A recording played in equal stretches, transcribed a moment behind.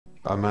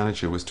Our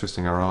manager was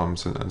twisting our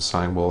arms and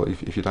saying, well,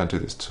 if you don't do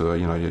this tour,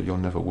 you know, you'll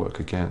never work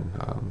again,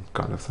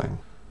 kind of thing.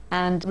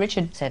 And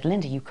Richard said,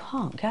 Linda, you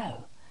can't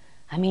go.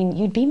 I mean,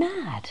 you'd be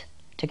mad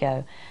to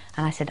go.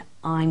 And I said,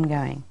 I'm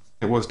going.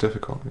 It was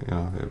difficult, you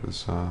know, it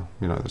was,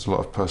 you know, there's a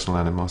lot of personal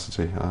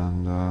animosity,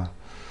 and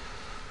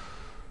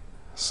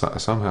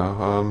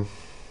somehow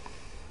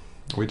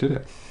we did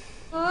it.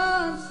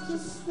 Oh, it's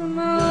just the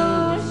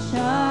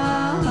motion.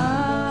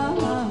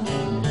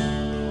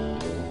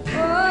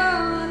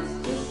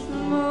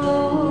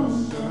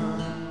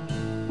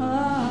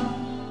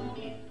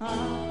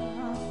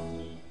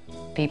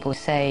 People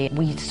say,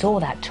 we saw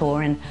that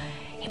tour and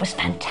it was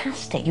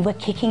fantastic. You were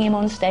kicking him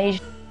on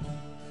stage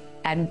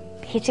and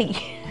hitting.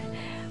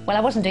 Well,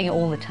 I wasn't doing it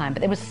all the time, but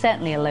there was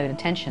certainly a load of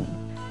tension.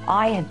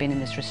 I had been in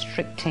this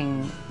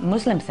restricting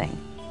Muslim thing,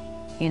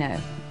 you know,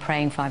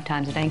 praying 5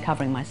 times a day and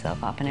covering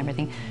myself up and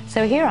everything.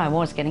 So here I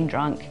was getting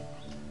drunk,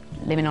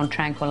 living on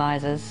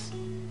tranquilizers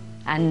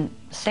and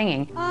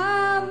singing.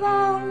 I've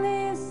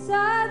only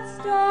sad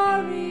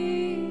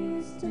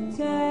stories to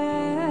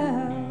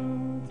tell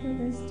to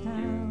this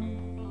town.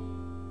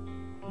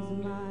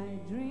 My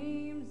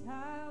dreams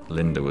have...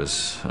 Linda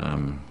was a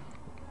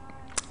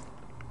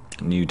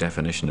new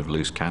definition of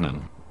loose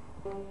cannon.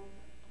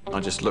 I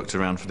just looked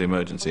around for the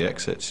emergency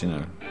exits, you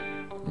know,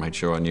 made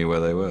sure I knew where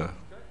they were.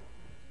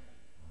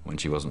 When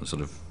she wasn't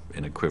sort of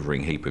in a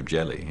quivering heap of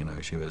jelly, you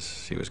know, she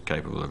was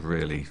capable of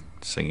really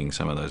singing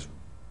some of those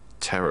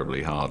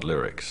terribly hard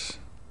lyrics.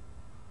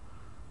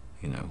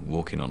 You know,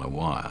 walking on a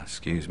wire,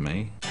 excuse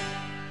me.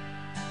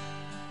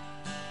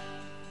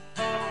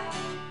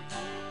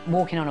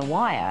 Walking on a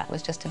wire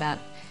was just about,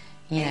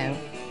 you know,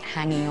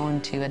 hanging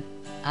on to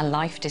a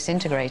life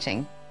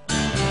disintegrating.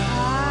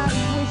 I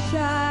wish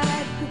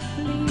I could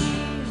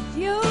please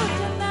you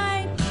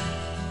tonight.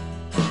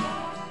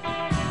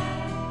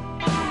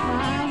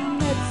 My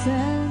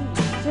medicine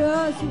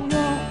just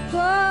won't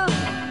go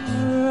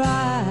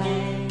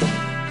right.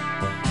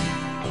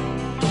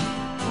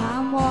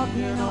 I'm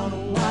walking on a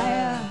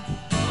wire.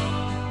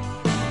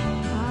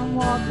 I'm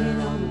walking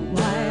on a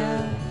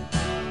wire.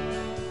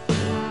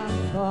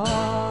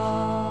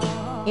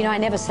 You know, I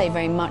never say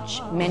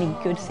many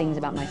good things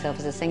about myself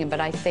as a singer, but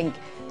I think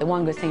the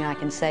one good thing I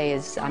can say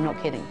is I'm not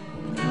kidding.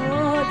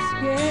 What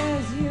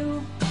scares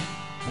you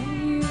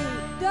and you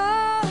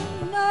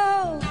don't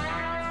know?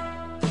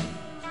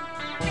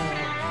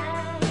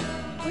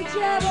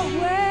 Whichever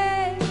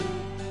way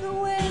the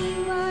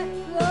wind might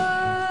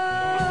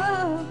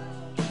blow.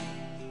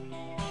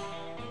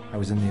 I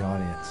was in the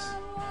audience.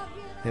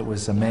 It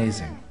was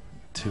amazing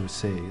to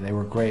see. They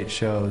were great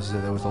shows.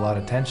 There was a lot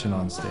of tension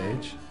on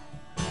stage.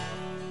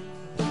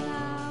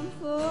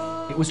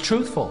 It was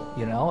truthful,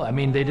 you know? I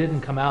mean, they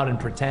didn't come out and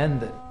pretend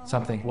that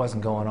something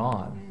wasn't going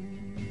on.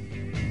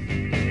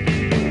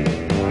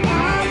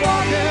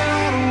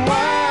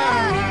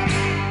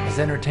 It's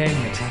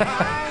entertainment.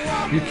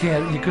 You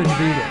couldn't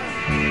beat it.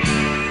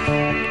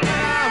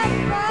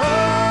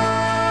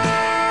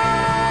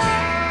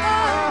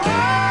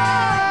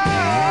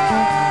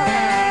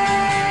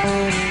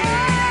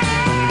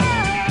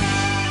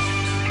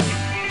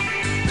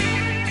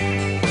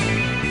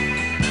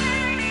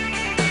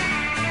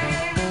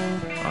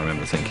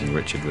 Thinking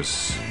Richard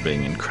was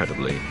being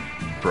incredibly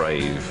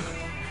brave,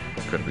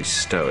 incredibly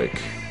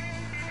stoic,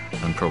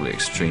 and probably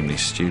extremely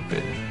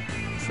stupid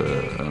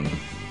for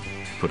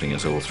putting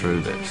us all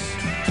through this.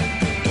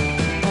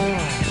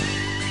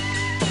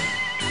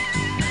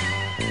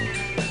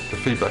 The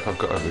feedback I've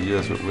got over the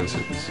years was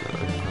it was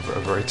a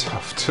very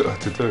tough tour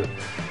to do.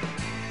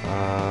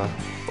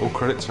 All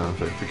credit to him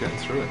for getting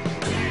through it.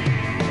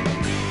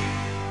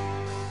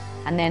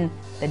 And then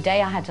the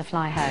day I had to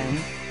fly home,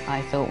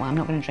 I thought, well, I'm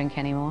not going to drink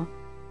anymore.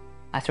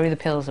 I threw the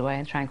pills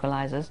away, the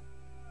tranquilizers.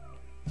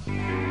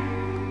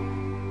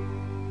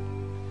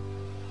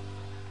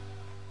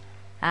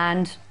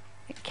 And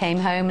came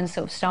home and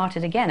sort of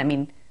started again. I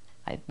mean,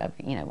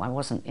 you know, I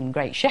wasn't in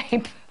great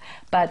shape,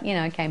 but, you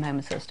know, I came home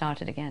and sort of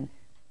started again.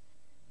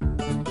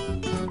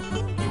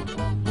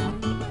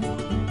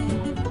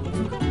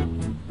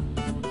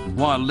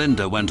 While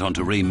Linda went on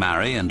to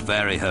remarry and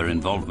vary her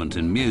involvement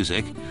in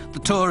music, the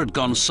tour had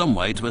gone some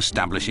way to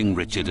establishing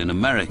Richard in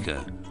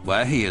America,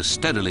 where he has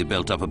steadily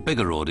built up a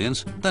bigger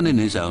audience than in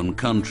his own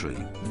country.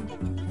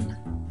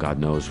 God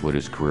knows what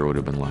his career would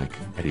have been like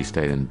had he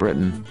stayed in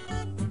Britain.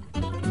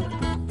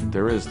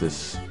 There is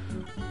this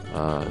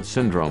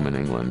syndrome in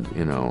England,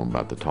 you know,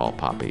 about the tall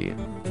poppy.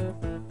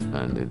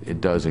 And it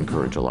does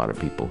encourage a lot of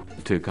people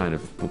to kind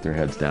of put their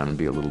heads down and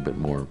be a little bit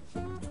more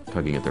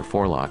tugging at their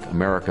forelock.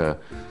 America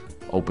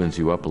opens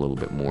you up a little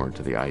bit more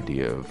to the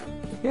idea of,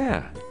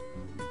 yeah,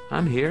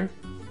 I'm here.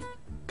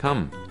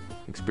 Come,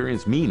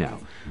 experience me now.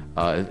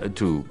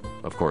 To,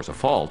 of course, a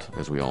fault,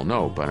 as we all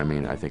know, but I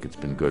mean, I think it's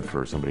been good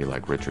for somebody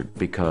like Richard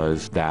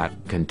because that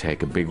can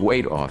take a big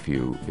weight off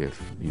you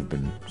if you've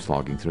been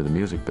slogging through the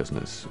music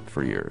business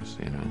for years,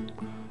 you know,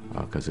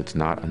 because it's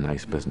not a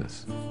nice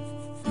business.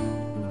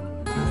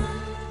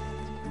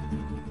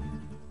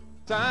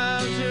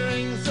 Time to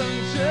ring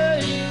some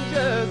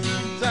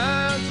changes,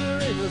 time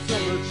to ring the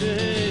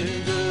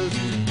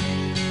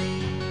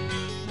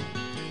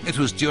It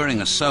was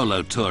during a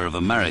solo tour of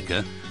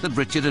America that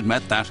Richard had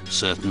met that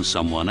certain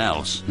someone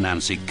else,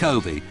 Nancy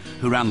Covey,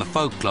 who ran the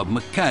folk club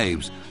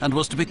McCabe's and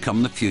was to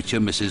become the future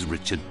Mrs.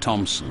 Richard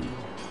Thompson.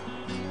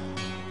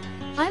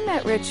 I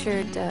met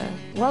Richard,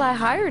 well, I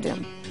hired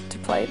him to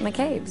play at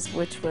McCabe's,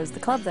 which was the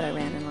club that I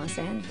ran in Los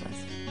Angeles.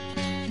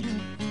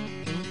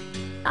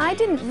 I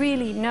didn't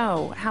really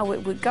know how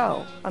it would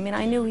go. I mean,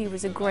 I knew he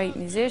was a great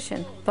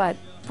musician, but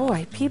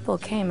boy, people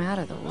came out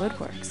of the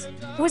woodworks.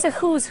 It was a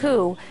who's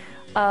who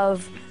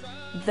of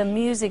the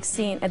music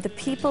scene, and the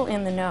people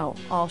in the know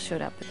all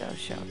showed up at those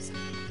shows.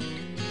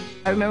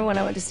 I remember when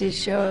I went to see a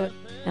show,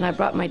 and I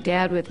brought my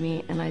dad with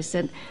me, and I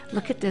said,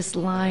 "Look at this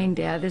line,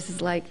 Dad. This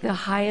is like the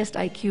highest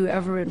IQ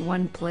ever in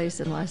one place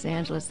in Los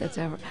Angeles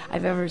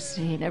I've ever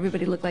seen.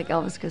 Everybody looked like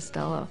Elvis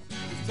Costello."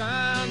 It's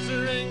time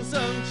to ring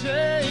some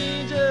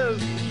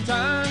changes.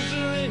 Time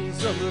to ring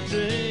some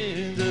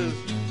changes.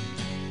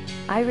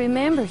 I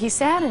remember he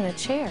sat in a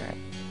chair,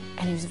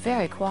 and he was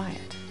very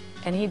quiet,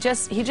 and he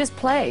just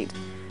played.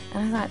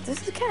 And I thought,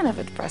 this is kind of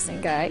a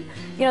depressing guy.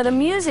 You know, the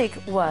music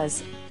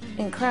was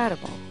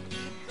incredible,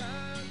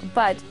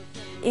 but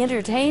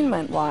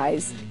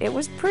entertainment-wise, it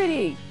was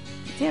pretty,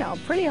 you know,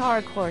 pretty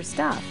hardcore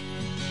stuff.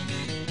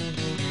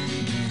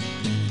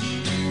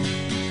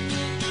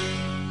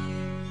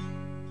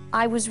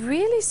 I was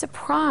really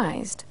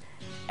surprised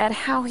at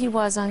how he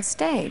was on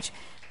stage,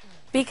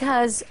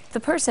 because the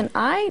person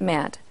I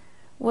met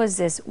was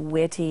this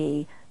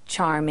witty,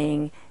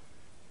 charming,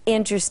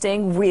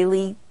 interesting,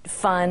 really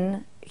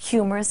fun,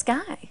 humorous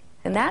guy.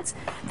 And that's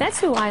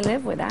who I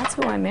live with. That's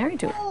who I'm married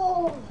to.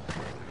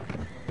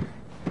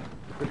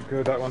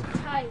 Good, that one.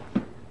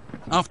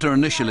 After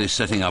initially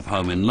setting up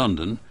home in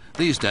London,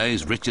 these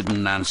days Richard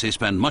and Nancy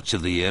spend much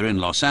of the year in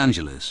Los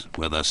Angeles,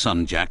 where their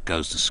son Jack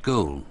goes to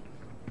school.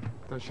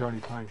 Don't show any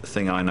pain. The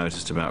thing I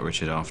noticed about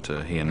Richard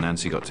after he and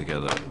Nancy got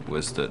together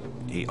was that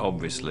he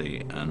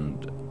obviously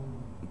and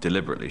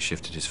deliberately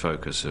shifted his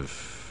focus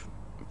of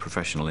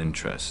professional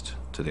interest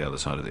to the other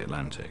side of the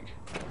Atlantic.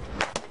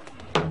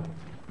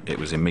 It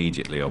was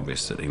immediately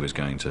obvious that he was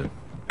going to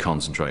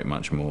concentrate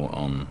much more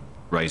on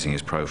raising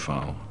his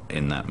profile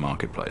in that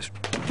marketplace.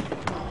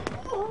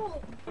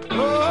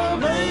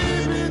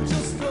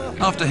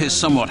 After his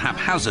somewhat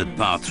haphazard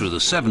path through the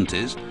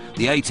 70s,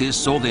 the 80s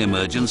saw the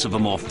emergence of a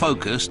more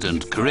focused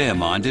and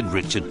career-minded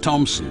Richard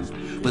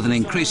Thompson, with an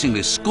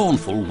increasingly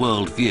scornful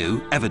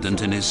worldview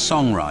evident in his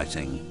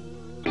songwriting.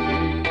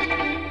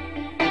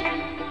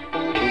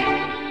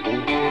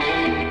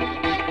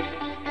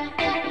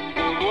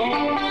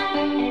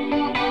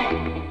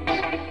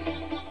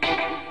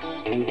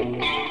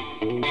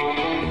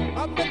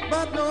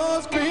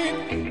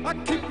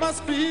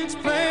 Speech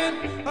plain,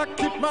 I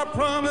keep my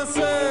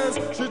promises.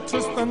 She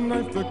twists the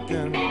knife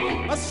again.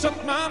 I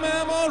shut my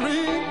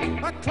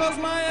memory, I close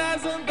my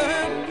eyes, and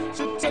then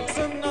she takes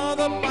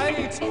another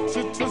bite.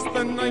 She twists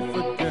the knife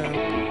again.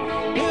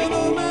 In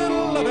the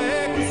middle of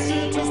it, 'cause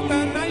she twists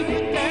the knife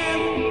again.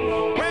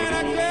 When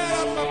I get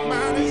up my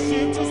mind, she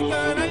twists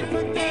the knife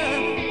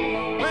again.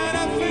 When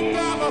I think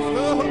I'm off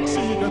the hook,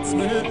 she gets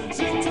me.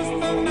 She twists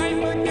the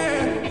knife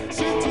again.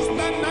 She twists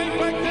the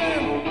knife again.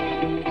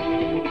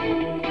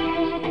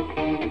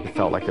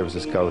 Felt like there was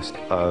this ghost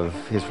of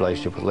his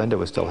relationship with Linda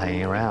was still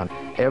hanging around.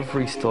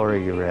 Every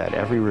story you read,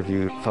 every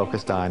review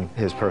focused on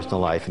his personal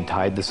life and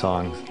tied the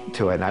songs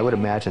to it, and I would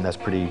imagine that's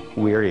pretty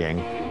wearying.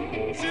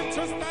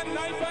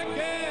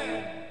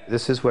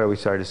 This is where we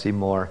started to see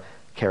more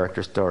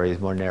character stories,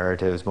 more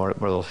narratives, more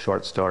little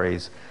short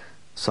stories,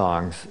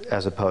 songs,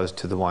 as opposed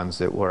to the ones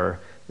that were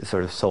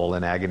sort of soul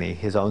in agony,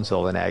 his own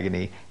soul in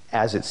agony,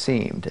 as it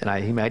seemed. And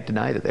he might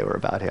deny that they were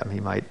about him. He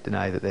might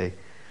deny that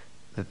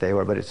they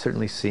were, but it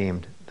certainly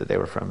seemed that they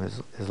were from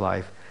his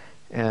life.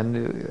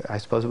 And I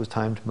suppose it was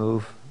time to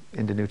move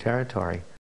into new territory.